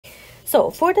So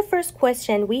for the first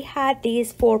question, we had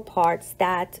these four parts.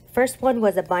 That first one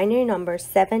was a binary number,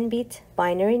 7-bit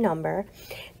binary number,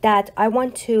 that I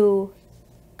want to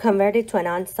convert it to an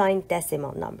unsigned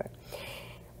decimal number.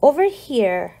 Over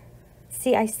here,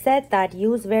 see, I said that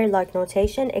use Verilog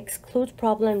notation, exclude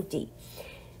problem D.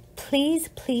 Please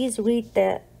read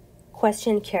the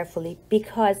question carefully,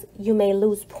 because you may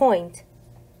lose point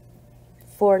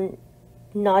for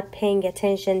not paying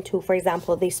attention to, for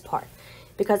example, this part,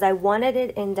 because I wanted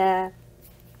it in the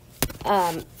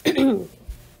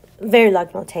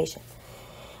Verilog notation.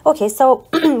 Okay, so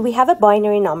we have a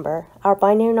binary number. Our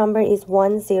binary number is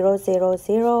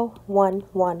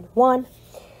 10001111.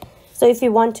 So if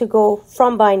you want to go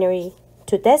from binary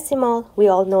to decimal, we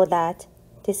all know that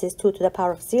this is 2 to the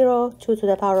power of 0, 2 to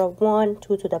the power of 1,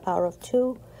 2 to the power of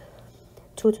 2,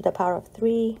 2 to the power of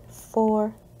 3,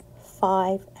 4,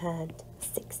 5, and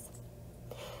 6.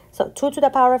 So 2 to the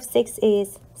power of 6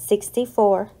 is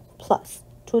 64 plus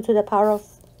 2 to the power of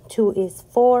 2 is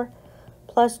 4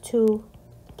 plus 2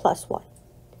 plus 1,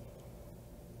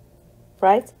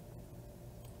 right?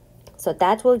 So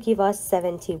that will give us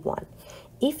 71.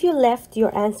 If you left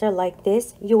your answer like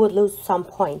this, you would lose some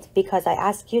point, because I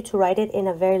asked you to write it in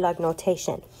a Verilog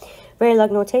notation.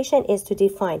 Verilog notation is to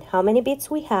define how many bits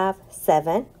we have,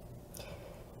 7.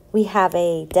 We have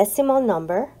a decimal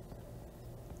number,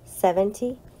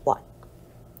 71.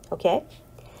 Okay?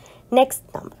 Next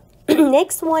number.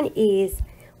 Next one is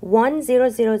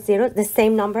 1000, the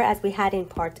same number as we had in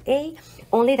part A,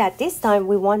 only that this time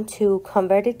we want to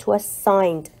convert it to a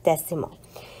signed decimal.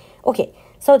 Okay,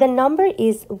 so the number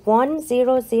is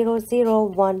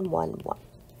 1000111.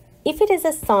 If it is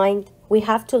assigned, we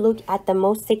have to look at the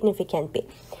most significant bit.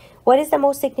 What is the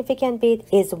most significant bit?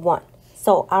 Is 1.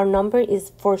 So our number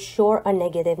is for sure a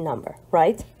negative number,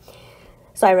 right?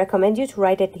 So I recommend you to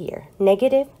write it here.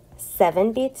 Negative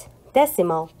 7-bit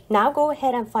decimal. Now go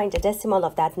ahead and find the decimal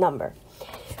of that number.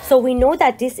 So we know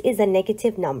that this is a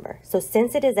negative number. So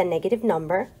since it is a negative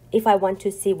number, if I want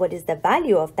to see what is the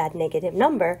value of that negative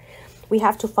number, we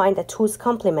have to find the 2's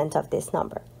complement of this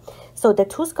number. So the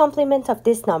 2's complement of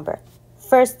this number,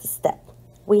 first step,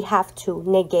 we have to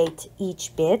negate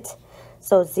each bit.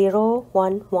 So 0,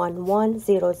 1, 1, 1,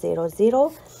 0, 0,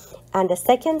 0. And the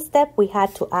second step, we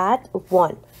had to add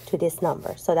 1 to this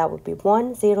number. So that would be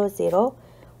 1, 0, 0,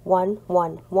 1,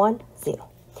 1, 1, 0.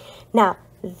 Now,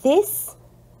 this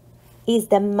is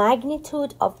the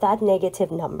magnitude of that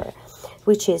negative number,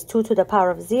 which is 2 to the power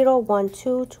of 0, 1,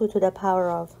 2, 2 to the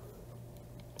power of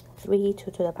 3,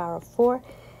 2 to the power of 4,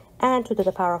 and 2 to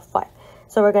the power of 5.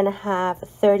 So we're going to have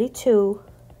 32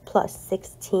 plus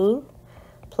 16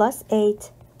 plus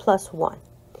 8 plus 1.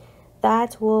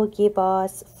 That will give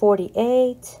us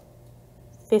 48,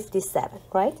 57,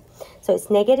 right? So it's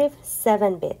negative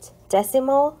 7-bit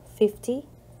decimal 57.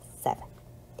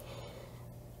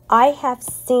 I have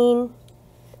seen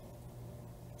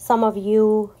some of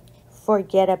you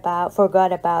forgot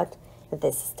about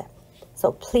this step.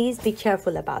 So please be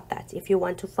careful about that. If you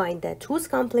want to find the 2's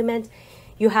complement,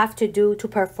 you have to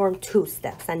perform 2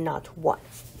 steps and not 1.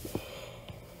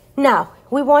 Now,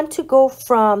 we want to go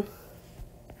from,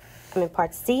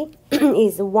 part C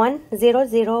is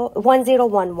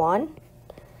 1011,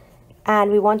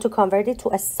 and we want to convert it to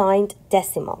a signed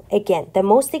decimal. Again, the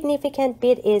most significant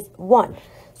bit is 1.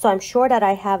 So I'm sure that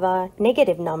I have a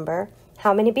negative number.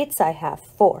 How many bits I have?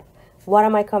 4. What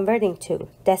am I converting to?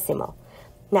 Decimal.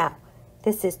 Now,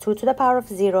 this is 2 to the power of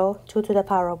 0, 2 to the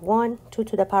power of 1, 2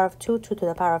 to the power of 2, 2 to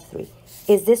the power of 3.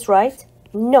 Is this right?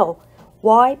 No.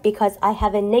 Why? Because I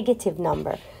have a negative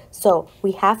number. So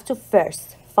we have to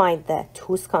first find the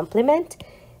 2's complement.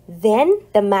 Then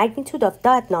the magnitude of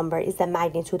that number is the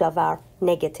magnitude of our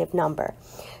negative number.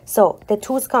 So the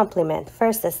 2's complement,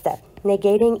 first step,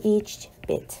 negating each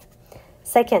bit.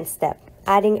 Second step,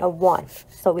 adding a 1.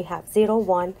 So we have 0,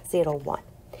 1, 0, 1.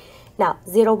 Now,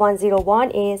 0, 1, 0,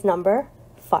 1 is number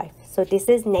 5. So this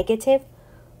is negative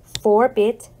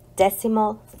 4-bit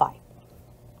decimal 5.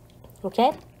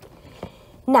 Okay?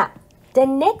 Now, the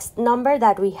next number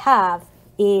that we have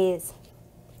is,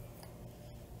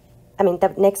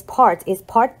 the next part is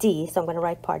part D. So I'm going to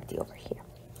write part D over here.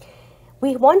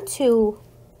 We want to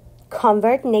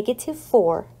convert negative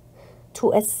 4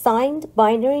 to a signed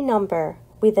binary number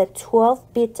with a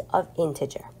 12-bit of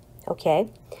integer. Okay?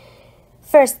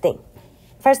 First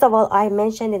of all, I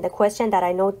mentioned in the question that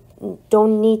I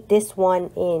don't need this one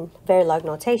in Verilog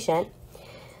notation.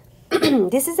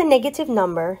 This is a negative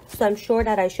number, so I'm sure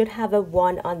that I should have a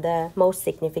 1 on the most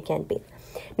significant bit.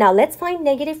 Now, let's find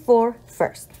negative 4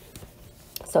 first.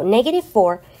 So negative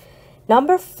 4,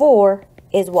 number 4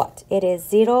 is what? It is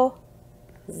 0,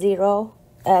 0,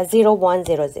 0, 1,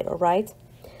 0, 0, right?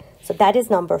 So that is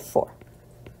number 4.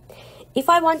 If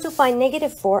I want to find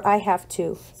negative 4, I have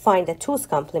to find the 2's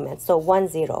complement. So 1,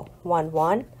 0, 1,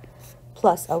 1,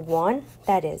 plus a 1,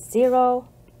 that is 0.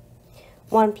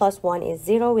 1 plus 1 is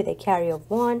 0 with a carry of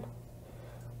 1.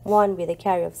 1 with a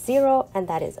carry of 0, and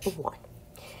that is a 1.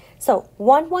 So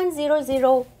 1, 1, 0,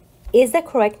 0 is the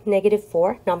correct negative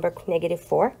 4, number negative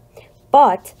 4.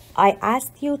 But I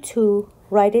asked you to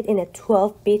write it in a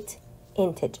 12-bit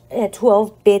integer, a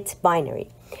 12-bit binary.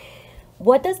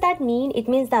 What does that mean? It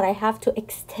means that I have to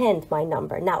extend my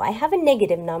number. Now, I have a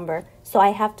negative number, so I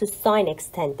have to sign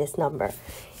extend this number.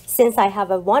 Since I have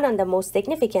a 1 on the most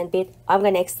significant bit, I'm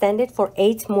going to extend it for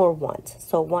 8 more 1s.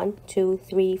 So 1, 2,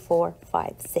 3, 4,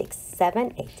 5, 6,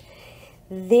 7, 8.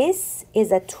 This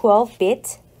is a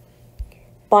 12-bit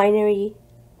binary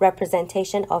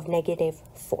representation of negative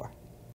 4.